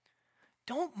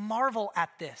 Don't marvel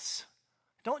at this.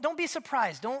 Don't be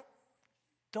surprised.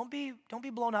 Don't be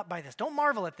blown up by this. Don't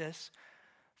marvel at this.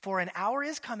 For an hour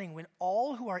is coming when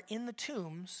all who are in the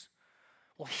tombs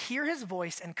will hear his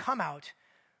voice and come out,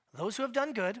 those who have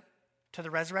done good to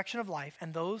the resurrection of life,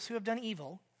 and those who have done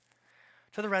evil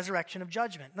to the resurrection of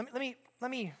judgment. Let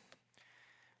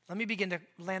me begin to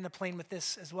land the plane with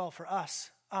this as well for us.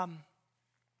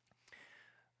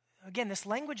 Again, this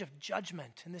language of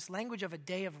judgment and this language of a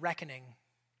day of reckoning,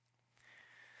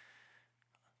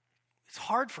 it's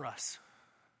hard for us.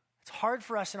 It's hard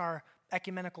for us in our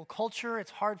ecumenical culture.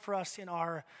 It's hard for us in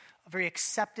our very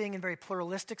accepting and very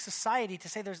pluralistic society to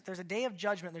say there's a day of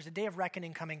judgment, there's a day of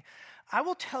reckoning coming. I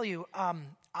will tell you,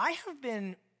 I have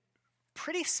been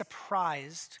pretty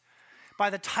surprised by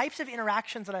the types of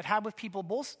interactions that I've had with people,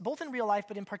 both in real life,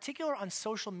 but in particular on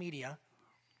social media,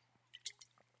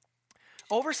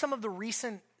 over some of the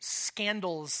recent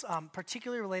scandals,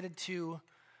 particularly related to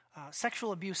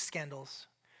sexual abuse scandals.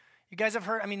 You guys have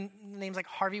heard, names like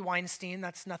Harvey Weinstein,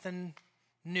 that's nothing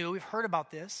new. We've heard about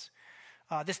this.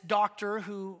 This doctor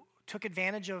who took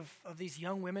advantage of these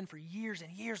young women for years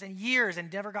and years and years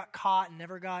and never got caught and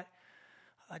never got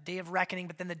a day of reckoning,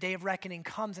 but then the day of reckoning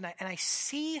comes and I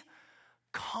see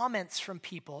comments from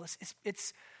people.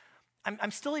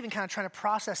 I'm still even kind of trying to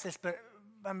process this, but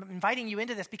I'm inviting you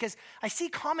into this because I see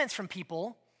comments from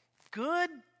people, good,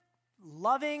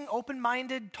 loving,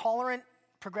 open-minded, tolerant,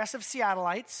 progressive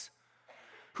Seattleites,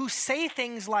 who say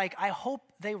things like, I hope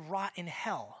they rot in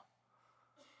hell.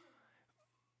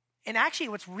 And actually,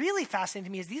 what's really fascinating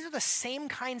to me is these are the same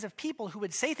kinds of people who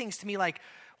would say things to me like,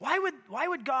 why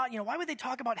would God, why would they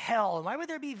talk about hell? And why would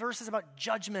there be verses about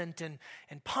judgment and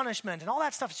punishment and all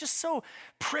that stuff? It's just so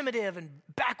primitive and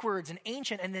backwards and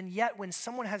ancient. And then yet when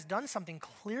someone has done something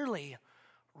clearly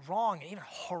wrong and even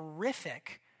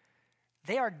horrific,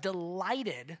 they are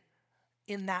delighted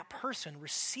in that person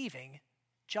receiving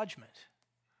judgment.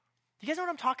 You guys know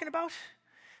what I'm talking about?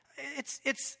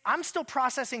 I'm still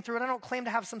processing through it. I don't claim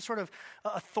to have some sort of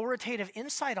authoritative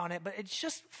insight on it, but it's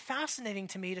just fascinating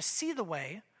to me to see the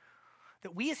way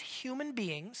that we as human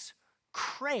beings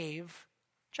crave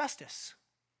justice.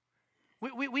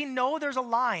 We know there's a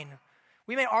line.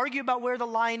 We may argue about where the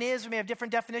line is. We may have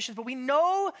different definitions, but we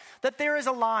know that there is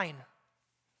a line.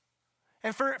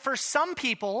 And for some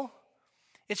people,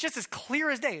 it's just as clear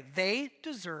as day. They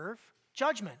deserve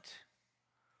judgment.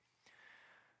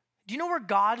 Do you know where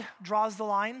God draws the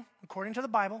line according to the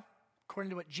Bible, according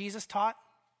to what Jesus taught?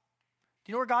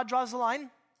 Do you know where God draws the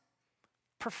line?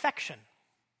 Perfection.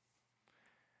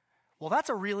 Well, that's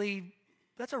a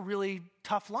really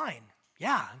tough line.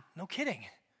 Yeah, no kidding.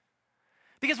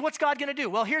 Because what's God going to do?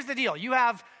 Well, here's the deal.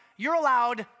 You're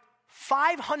allowed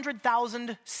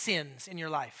 500,000 sins in your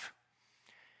life.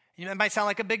 It might sound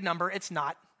like a big number. It's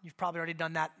not. You've probably already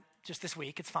done that just this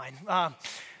week. It's fine.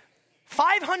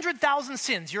 500,000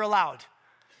 sins you're allowed.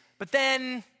 But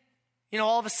then,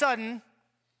 all of a sudden,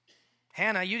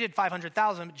 Hannah, you did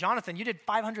 500,000. Jonathan, you did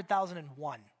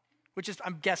 500,001, which is,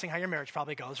 I'm guessing, how your marriage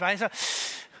probably goes, right?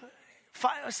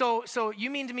 So you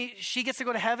mean to me she gets to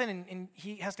go to heaven and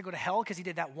he has to go to hell because he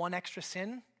did that one extra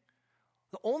sin?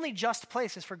 The only just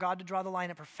place is for God to draw the line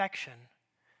at perfection.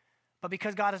 But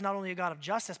because God is not only a God of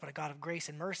justice, but a God of grace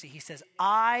and mercy, he says,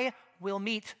 I will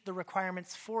meet the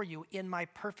requirements for you in my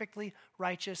perfectly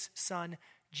righteous Son,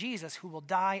 Jesus, who will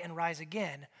die and rise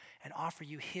again and offer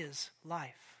you his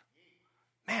life.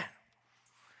 Man,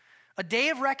 a day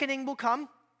of reckoning will come.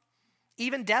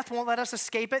 Even death won't let us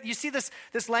escape it. You see this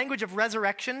language of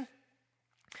resurrection?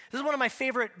 This is one of my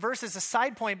favorite verses, a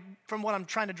side point from what I'm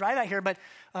trying to drive at here, but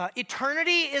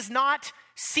eternity is not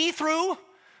see-through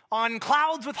on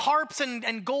clouds with harps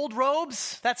and gold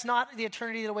robes. That's not the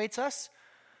eternity that awaits us.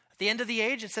 At the end of the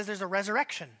age, it says there's a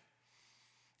resurrection.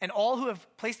 And all who have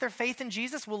placed their faith in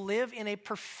Jesus will live in a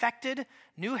perfected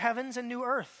new heavens and new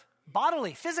earth.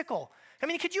 Bodily, physical.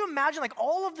 Could you imagine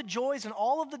all of the joys and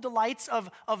all of the delights of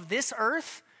this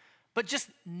earth, but just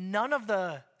none of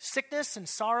the sickness and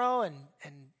sorrow and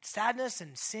sadness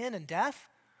and sin and death?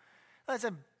 It's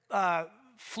a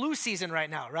flu season right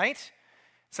now, right?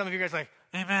 Some of you guys are like,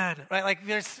 amen. Right?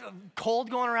 There's cold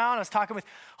going around. I was talking with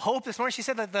Hope this morning. She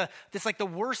said that it's the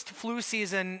worst flu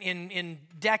season in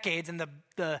decades, and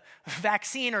the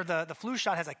vaccine or the flu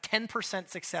shot has 10%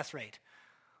 success rate.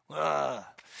 Ugh.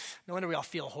 No wonder we all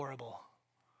feel horrible.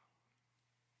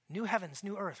 New heavens,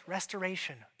 new earth,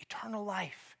 restoration, eternal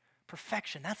life,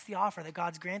 perfection. That's the offer that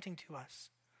God's granting to us.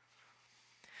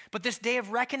 But this day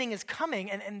of reckoning is coming,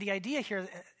 and the idea here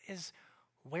is,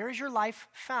 where is your life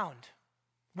found?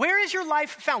 Where is your life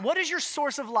found? What is your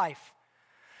source of life?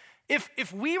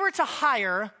 If we were to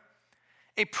hire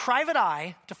a private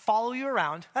eye to follow you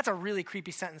around, that's a really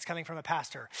creepy sentence coming from a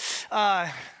pastor.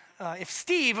 If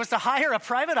Steve was to hire a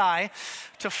private eye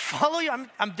to follow you,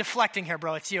 I'm deflecting here,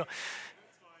 bro, it's you.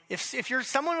 If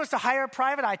someone was to hire a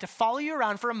private eye to follow you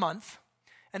around for a month,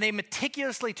 and they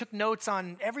meticulously took notes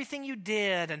on everything you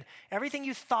did and everything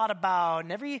you thought about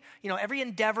and every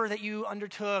endeavor that you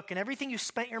undertook and everything you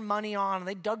spent your money on, and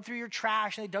they dug through your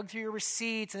trash and they dug through your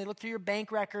receipts and they looked through your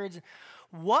bank records,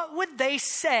 what would they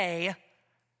say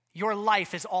your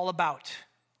life is all about?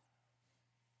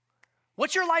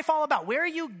 What's your life all about? Where are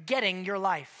you getting your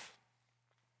life?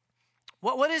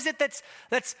 What is it that's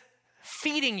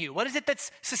feeding you? What is it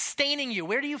that's sustaining you?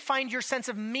 Where do you find your sense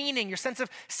of meaning, your sense of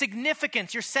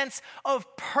significance, your sense of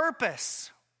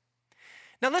purpose?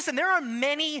 Now listen, there are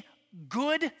many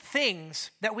good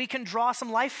things that we can draw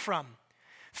some life from.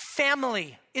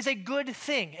 Family is a good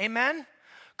thing, amen?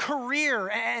 Career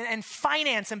and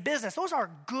finance and business, those are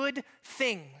good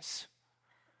things.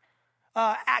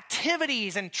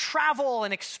 Activities and travel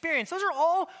and experience, those are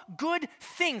all good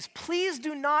things. Please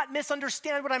do not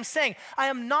misunderstand what I'm saying. I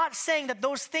am not saying that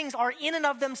those things are in and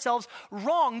of themselves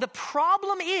wrong. The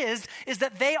problem is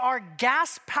that they are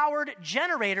gas-powered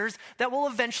generators that will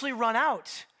eventually run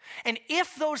out. And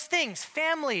if those things,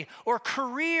 family or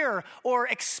career or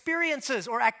experiences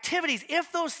or activities,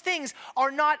 if those things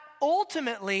are not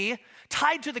ultimately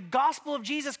tied to the gospel of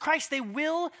Jesus Christ, they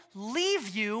will leave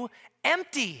you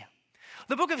empty.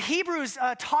 The book of Hebrews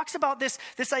talks about this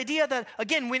idea that,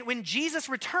 again, when Jesus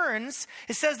returns,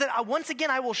 it says that once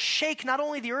again I will shake not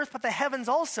only the earth but the heavens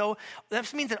also.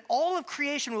 That means that all of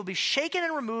creation will be shaken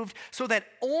and removed so that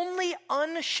only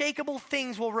unshakable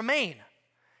things will remain.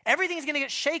 Everything's going to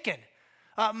get shaken.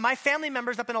 My family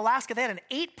members up in Alaska, they had an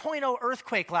 8.0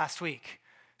 earthquake last week.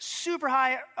 Super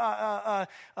high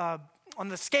on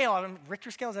the scale. Richter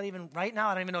scale, is that even right now?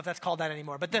 I don't even know if that's called that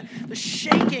anymore. But the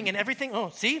shaking and everything,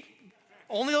 see?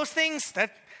 Only those things, this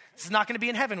is not going to be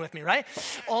in heaven with me, right?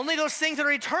 Only those things that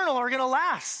are eternal are going to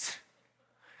last.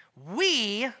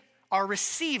 We are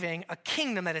receiving a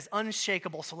kingdom that is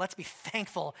unshakable. So let's be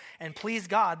thankful and please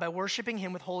God by worshiping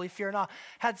him with holy fear and awe.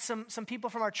 Had some people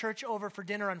from our church over for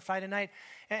dinner on Friday night,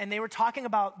 and they were talking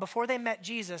about before they met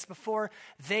Jesus, before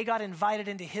they got invited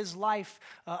into his life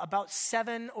about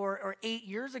 7 or 8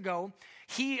 years ago.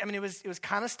 It was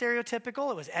kind of stereotypical.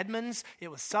 It was Edmonds.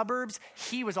 It was suburbs.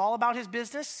 He was all about his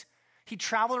business. He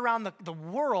traveled around the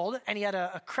world, and he had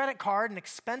a credit card, an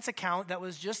expense account that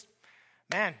was just,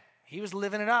 man, he was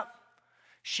living it up.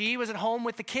 She was at home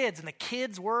with the kids, and the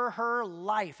kids were her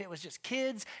life. It was just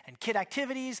kids and kid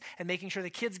activities and making sure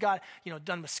the kids got,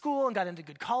 done with school and got into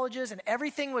good colleges, and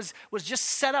everything was just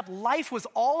set up. Life was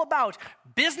all about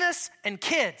business and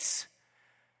kids.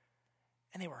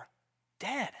 And they were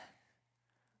dead.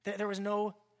 There was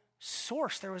no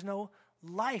source. There was no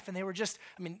life. And they were just,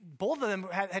 both of them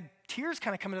had tears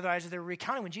kind of coming to their eyes as they were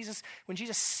recounting when Jesus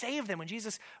saved them, when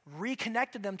Jesus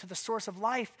reconnected them to the source of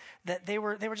life, that they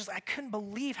were just, I couldn't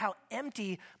believe how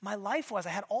empty my life was. I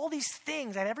had all these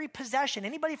things. I had every possession.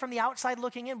 Anybody from the outside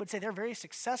looking in would say they're very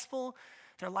successful.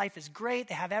 Their life is great.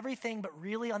 They have everything, but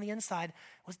really on the inside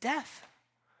was death.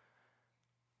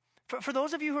 For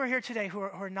those of you who are here today who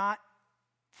are not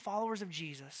followers of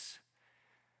Jesus,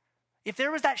 if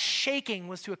there was that shaking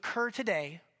was to occur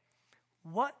today,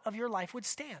 what of your life would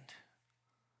stand?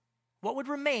 What would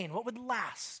remain? What would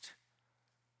last?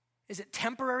 Is it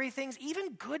temporary things?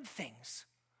 Even good things.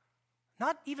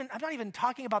 I'm not even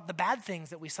talking about the bad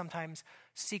things that we sometimes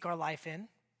seek our life in.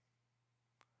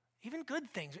 Even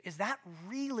good things. Is that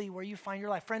really where you find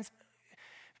your life? Friends,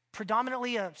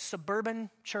 predominantly a suburban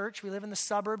church. We live in the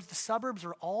suburbs. The suburbs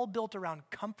are all built around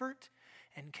comfort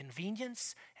and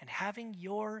convenience and having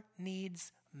your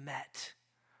needs met.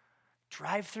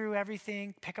 Drive through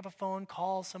everything, pick up a phone,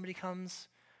 call, somebody comes.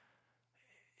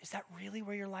 Is that really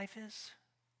where your life is?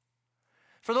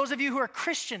 For those of you who are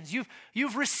Christians,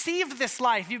 you've received this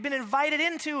life. You've been invited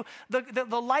into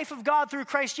the life of God through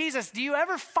Christ Jesus. Do you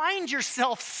ever find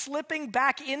yourself slipping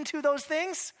back into those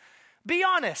things? Be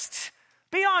honest.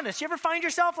 Be honest. You ever find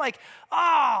yourself like,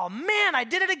 oh man, I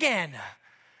did it again.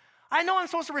 I know I'm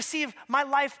supposed to receive my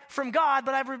life from God,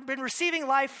 but I've been receiving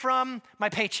life from my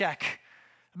paycheck.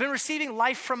 I've been receiving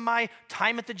life from my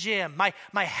time at the gym, my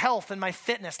health and my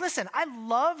fitness. Listen, I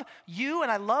love you, and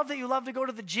I love that you love to go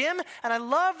to the gym, and I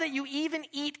love that you even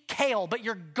eat kale, but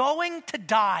you're going to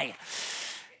die.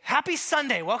 Happy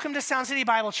Sunday. Welcome to Sound City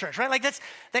Bible Church, right? Like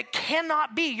that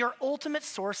cannot be your ultimate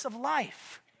source of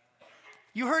life.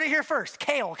 You heard it here first.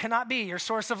 Kale cannot be your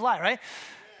source of life, right?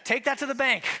 Take that to the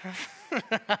bank.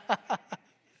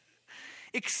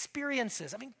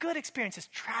 Experiences, good experiences,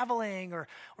 traveling or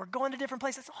going to different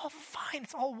places, it's all fine,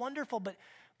 it's all wonderful, but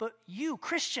you,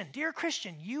 Christian, dear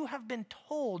Christian, you have been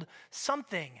told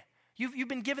something. You've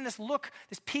been given this look,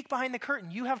 this peek behind the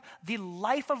curtain. You have the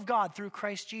life of God through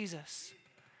Christ Jesus.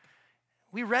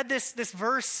 We read this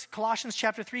verse, Colossians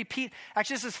chapter 3. Pete,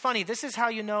 actually this is funny. This is how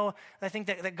you know, I think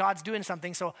that God's doing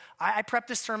something. So I prepped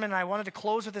this sermon and I wanted to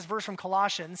close with this verse from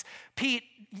Colossians. Pete,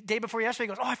 day before yesterday,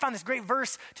 goes, I found this great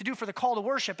verse to do for the call to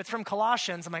worship. It's from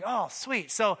Colossians. I'm like, oh,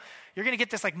 sweet. So you're going to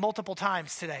get this like multiple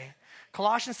times today.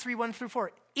 Colossians 3, 1-4.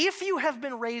 If you have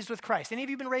been raised with Christ, any of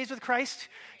you been raised with Christ?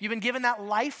 You've been given that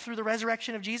life through the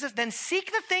resurrection of Jesus? Then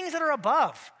seek the things that are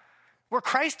above, where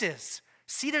Christ is,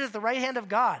 seated at the right hand of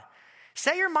God.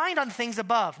 Set your mind on things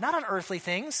above, not on earthly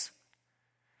things.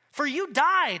 For you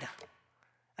died,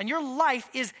 And your life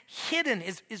is hidden,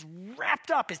 is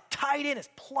wrapped up, is tied in, is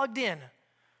plugged in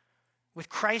with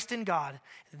Christ in God.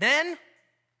 Then,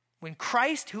 when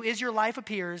Christ, who is your life,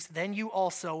 appears, then you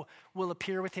also will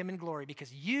appear with him in glory,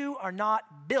 because you are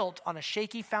not built on a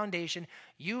shaky foundation.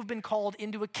 You've been called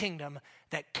into a kingdom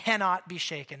that cannot be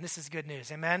shaken. This is good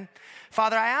news, amen?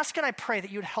 Father, I ask and I pray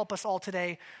that you would help us all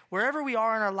today, wherever we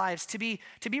are in our lives, to be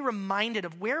reminded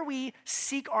of where we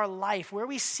seek our life, where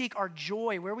we seek our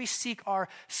joy, where we seek our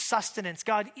sustenance.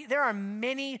 God, there are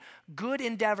many good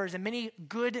endeavors and many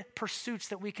good pursuits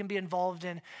that we can be involved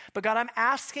in. But God, I'm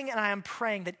asking and I am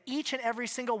praying that each and every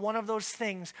single one of those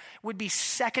things would be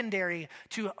secondary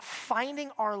to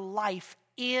finding our life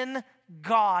in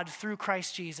God through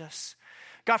Christ Jesus.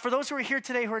 God, for those who are here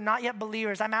today who are not yet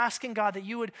believers, I'm asking, God, that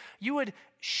you would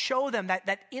show them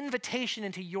that invitation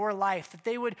into your life, that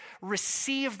they would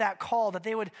receive that call, that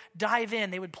they would dive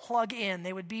in, they would plug in,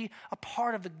 they would be a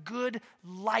part of the good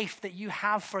life that you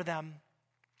have for them.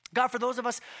 God, for those of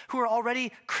us who are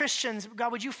already Christians,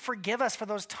 God, would you forgive us for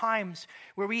those times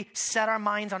where we set our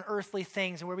minds on earthly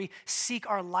things and where we seek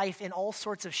our life in all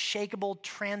sorts of shakeable,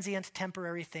 transient,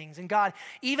 temporary things. And God,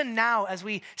 even now as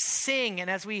we sing and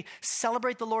as we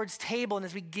celebrate the Lord's table and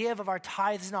as we give of our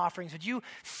tithes and offerings, would you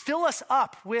fill us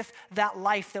up with that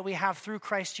life that we have through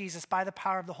Christ Jesus by the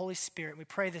power of the Holy Spirit? We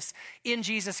pray this in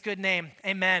Jesus' good name.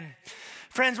 Amen.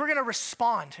 Friends, we're going to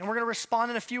respond, and we're going to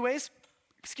respond in a few ways.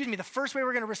 The first way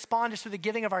we're going to respond is through the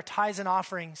giving of our tithes and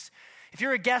offerings. If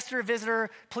you're a guest or a visitor,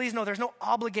 please know there's no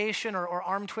obligation or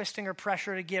arm twisting or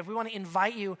pressure to give. We want to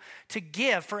invite you to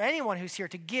give, for anyone who's here,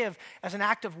 to give as an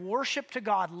act of worship to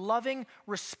God, loving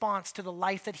response to the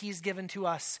life that he's given to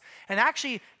us. And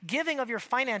actually, giving of your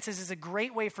finances is a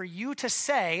great way for you to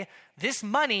say, this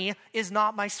money is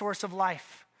not my source of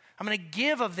life. I'm going to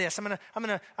give of this. I'm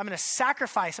going to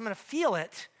sacrifice. I'm going to feel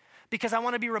it, because I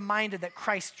want to be reminded that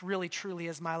Christ really, truly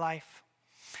is my life.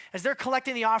 As they're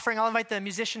collecting the offering, I'll invite the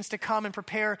musicians to come and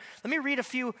prepare. Let me read a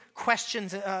few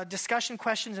questions, discussion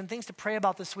questions and things to pray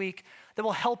about this week that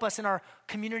will help us in our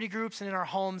community groups and in our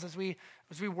homes as we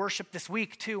worship this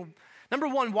week too. Number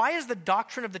one, why is the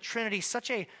doctrine of the Trinity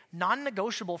such a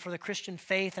non-negotiable for the Christian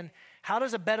faith, and how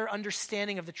does a better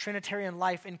understanding of the Trinitarian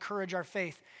life encourage our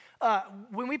faith?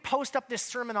 When we post up this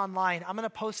sermon online, I'm going to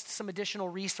post some additional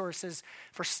resources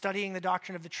for studying the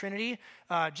doctrine of the Trinity.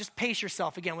 Just pace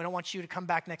yourself. Again, we don't want you to come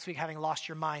back next week having lost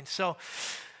your mind. So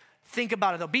think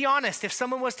about it, though. Be honest. If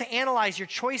someone was to analyze your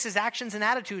choices, actions, and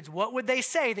attitudes, what would they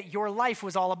say that your life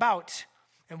was all about?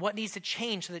 And what needs to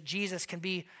change so that Jesus can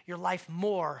be your life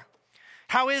more?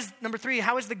 Number three,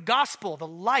 how is the gospel, the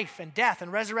life and death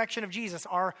and resurrection of Jesus,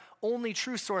 our only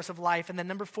true source of life? And then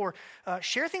number four,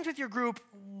 share things with your group.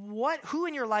 Who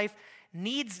in your life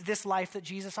needs this life that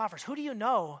Jesus offers? Who do you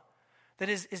know that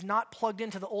is not plugged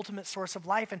into the ultimate source of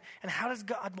life? And how does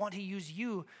God want to use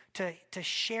you to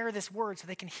share this word so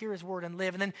they can hear his word and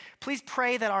live? And then please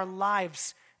pray that our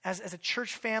lives as a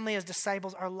church family, as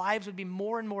disciples, our lives would be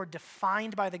more and more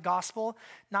defined by the gospel,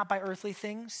 not by earthly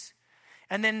things.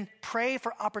 And then pray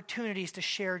for opportunities to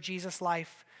share Jesus'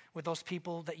 life with those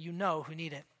people that you know who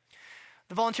need it.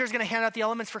 The volunteer is going to hand out the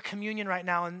elements for communion right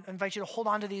now, and I invite you to hold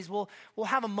on to these. We'll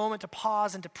have a moment to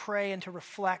pause and to pray and to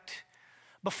reflect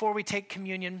before we take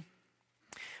communion.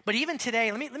 But even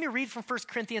today, let me read from 1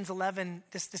 Corinthians 11,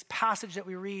 this passage that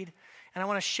we read, and I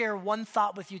want to share one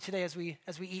thought with you today as we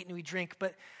eat and we drink.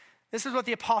 But this is what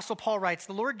the Apostle Paul writes.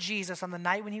 The Lord Jesus, on the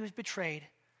night when he was betrayed,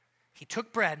 he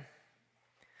took bread,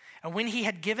 and when he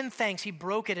had given thanks, he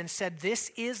broke it and said, "This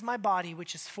is my body,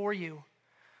 which is for you.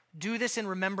 Do this in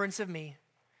remembrance of me."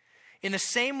 In the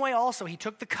same way also, he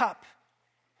took the cup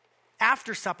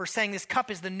after supper, saying, "This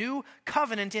cup is the new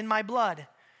covenant in my blood.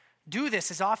 Do this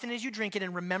as often as you drink it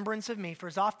in remembrance of me. For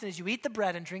as often as you eat the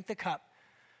bread and drink the cup,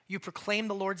 you proclaim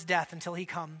the Lord's death until he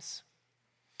comes."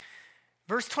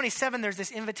 Verse 27, there's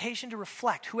this invitation to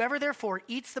reflect. Whoever therefore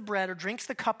eats the bread or drinks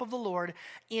the cup of the Lord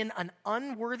in an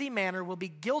unworthy manner will be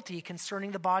guilty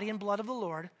concerning the body and blood of the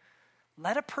Lord.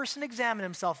 Let a person examine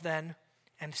himself then,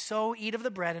 and so eat of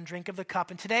the bread and drink of the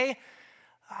cup. And today,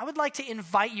 I would like to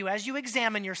invite you, as you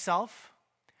examine yourself,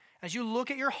 as you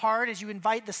look at your heart, as you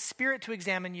invite the Spirit to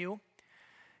examine you,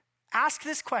 ask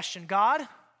this question: God,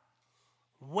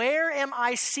 where am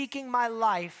I seeking my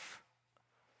life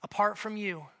apart from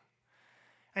you?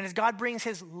 And as God brings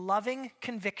his loving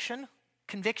conviction,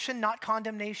 not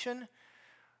condemnation,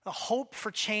 a hope for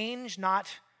change,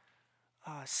 not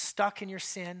stuck in your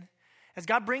sin, as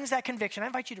God brings that conviction, I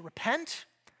invite you to repent,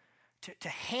 to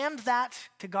hand that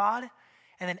to God,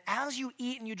 and then as you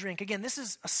eat and you drink, again, this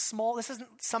isn't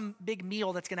some big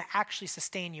meal that's going to actually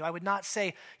sustain you. I would not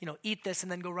say, eat this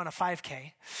and then go run a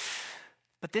 5K.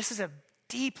 But this is a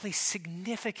deeply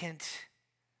significant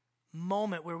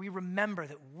moment where we remember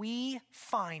that we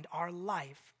find our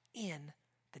life in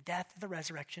the death and the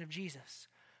resurrection of Jesus.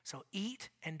 So eat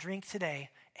and drink today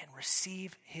and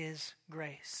receive his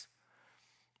grace.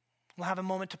 We'll have a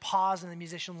moment to pause, and the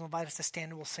musicians will invite us to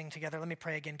stand and we'll sing together. Let me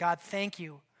pray again. God, thank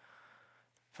you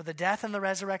for the death and the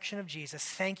resurrection of Jesus.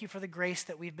 Thank you for the grace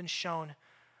that we've been shown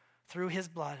through his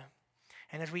blood.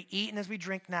 And as we eat and as we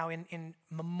drink now in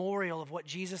memorial of what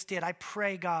Jesus did, I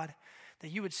pray, God, that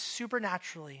you would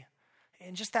supernaturally,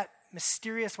 in just that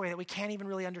mysterious way that we can't even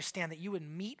really understand, that you would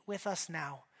meet with us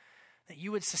now, that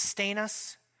you would sustain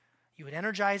us, you would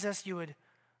energize us, you would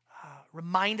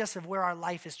remind us of where our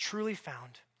life is truly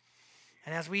found.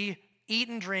 And as we eat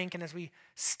and drink and as we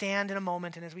stand in a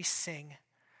moment and as we sing,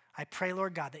 I pray,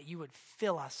 Lord God, that you would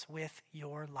fill us with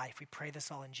your life. We pray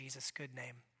this all in Jesus' good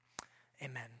name.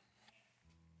 Amen.